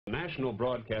The National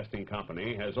Broadcasting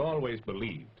Company has always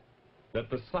believed that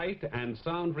the sight and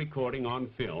sound recording on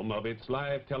film of its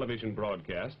live television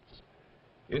broadcasts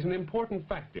is an important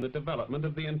factor in the development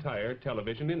of the entire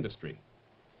television industry.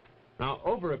 Now,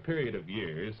 over a period of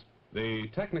years, the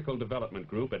Technical Development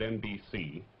Group at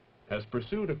NBC has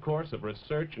pursued a course of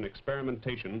research and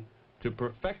experimentation to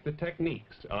perfect the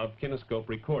techniques of kinescope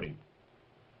recording.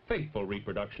 Faithful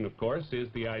reproduction, of course, is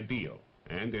the ideal,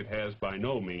 and it has by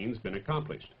no means been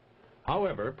accomplished.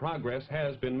 However, progress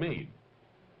has been made.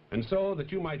 And so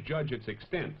that you might judge its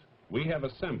extent, we have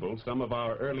assembled some of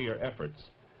our earlier efforts,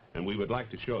 and we would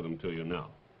like to show them to you now.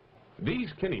 These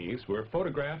kines were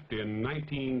photographed in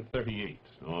 1938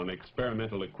 on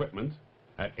experimental equipment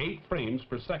at 8 frames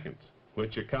per second,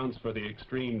 which accounts for the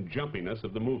extreme jumpiness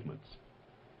of the movements.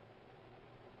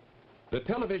 The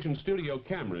television studio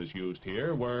cameras used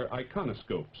here were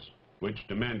iconoscopes, which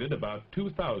demanded about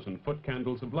 2,000 foot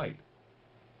candles of light.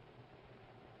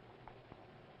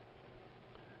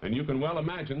 And you can well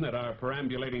imagine that our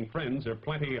perambulating friends are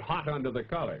plenty hot under the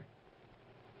collar.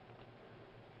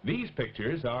 These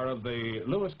pictures are of the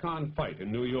Lewis Kahn fight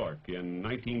in New York in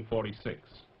 1946,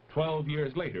 12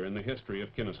 years later in the history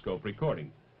of kinescope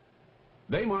recording.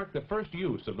 They mark the first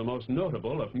use of the most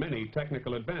notable of many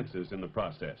technical advances in the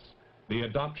process, the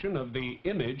adoption of the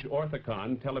image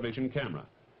orthicon television camera.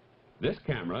 This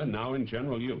camera, now in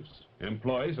general use,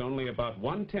 employs only about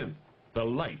 1/10 the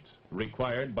light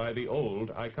required by the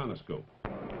old iconoscope.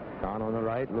 Kahn on the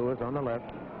right, Lewis on the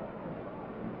left.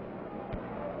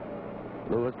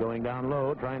 Lewis going down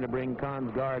low, trying to bring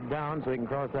Kahn's guard down so he can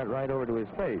cross that right over to his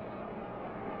face.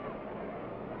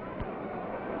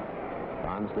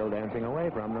 Kahn still dancing away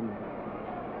from them.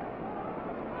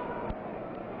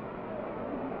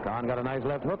 Kahn got a nice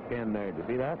left hook in there. Did you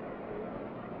see that?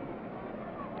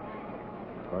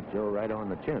 Caught Joe right on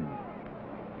the chin.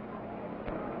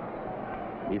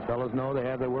 These fellows know they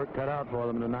have their work cut out for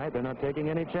them tonight. They're not taking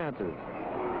any chances.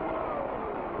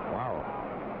 Wow.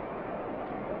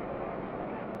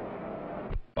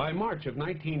 By March of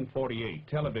 1948,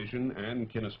 television and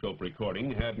kinescope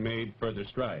recording had made further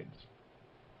strides.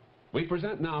 We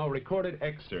present now a recorded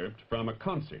excerpt from a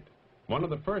concert, one of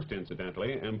the first,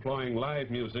 incidentally, employing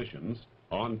live musicians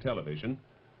on television,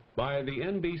 by the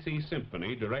NBC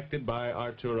Symphony, directed by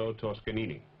Arturo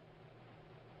Toscanini.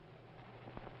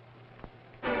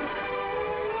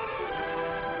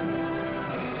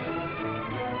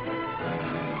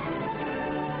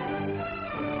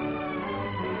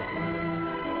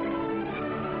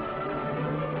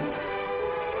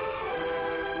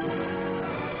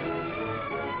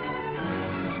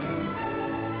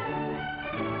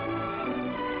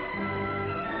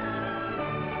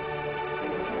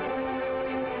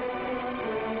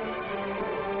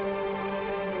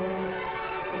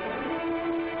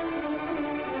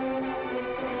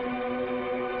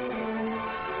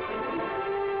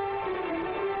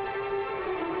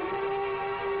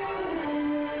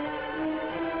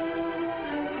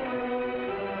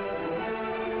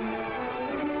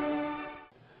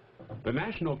 The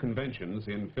national conventions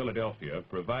in Philadelphia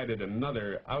provided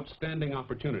another outstanding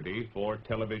opportunity for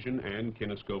television and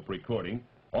kinescope recording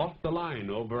off the line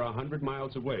over 100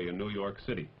 miles away in New York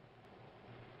City.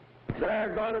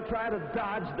 They're going to try to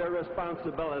dodge their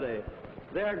responsibility.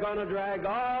 They're going to drag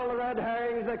all the red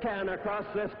herrings they can across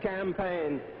this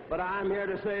campaign. But I'm here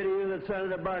to say to you that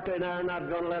Senator Barkley and I are not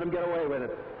going to let them get away with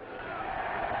it.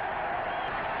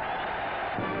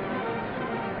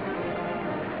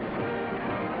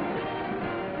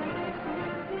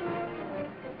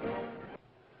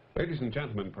 Ladies and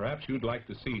gentlemen, perhaps you'd like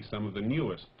to see some of the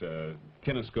newest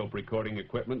kinescope recording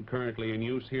equipment currently in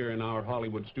use here in our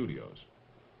Hollywood studios.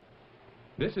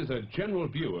 This is a general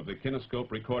view of the kinescope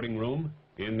recording room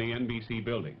in the NBC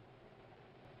building.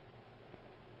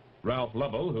 Ralph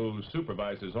Lovell, who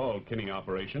supervises all kine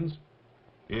operations,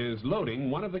 is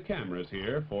loading one of the cameras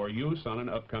here for use on an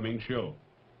upcoming show.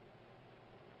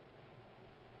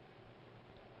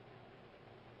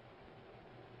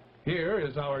 Here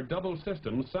is our double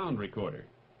system sound recorder.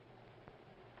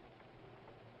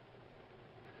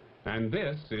 And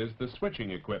this is the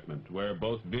switching equipment where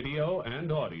both video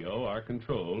and audio are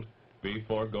controlled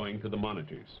before going to the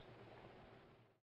monitors.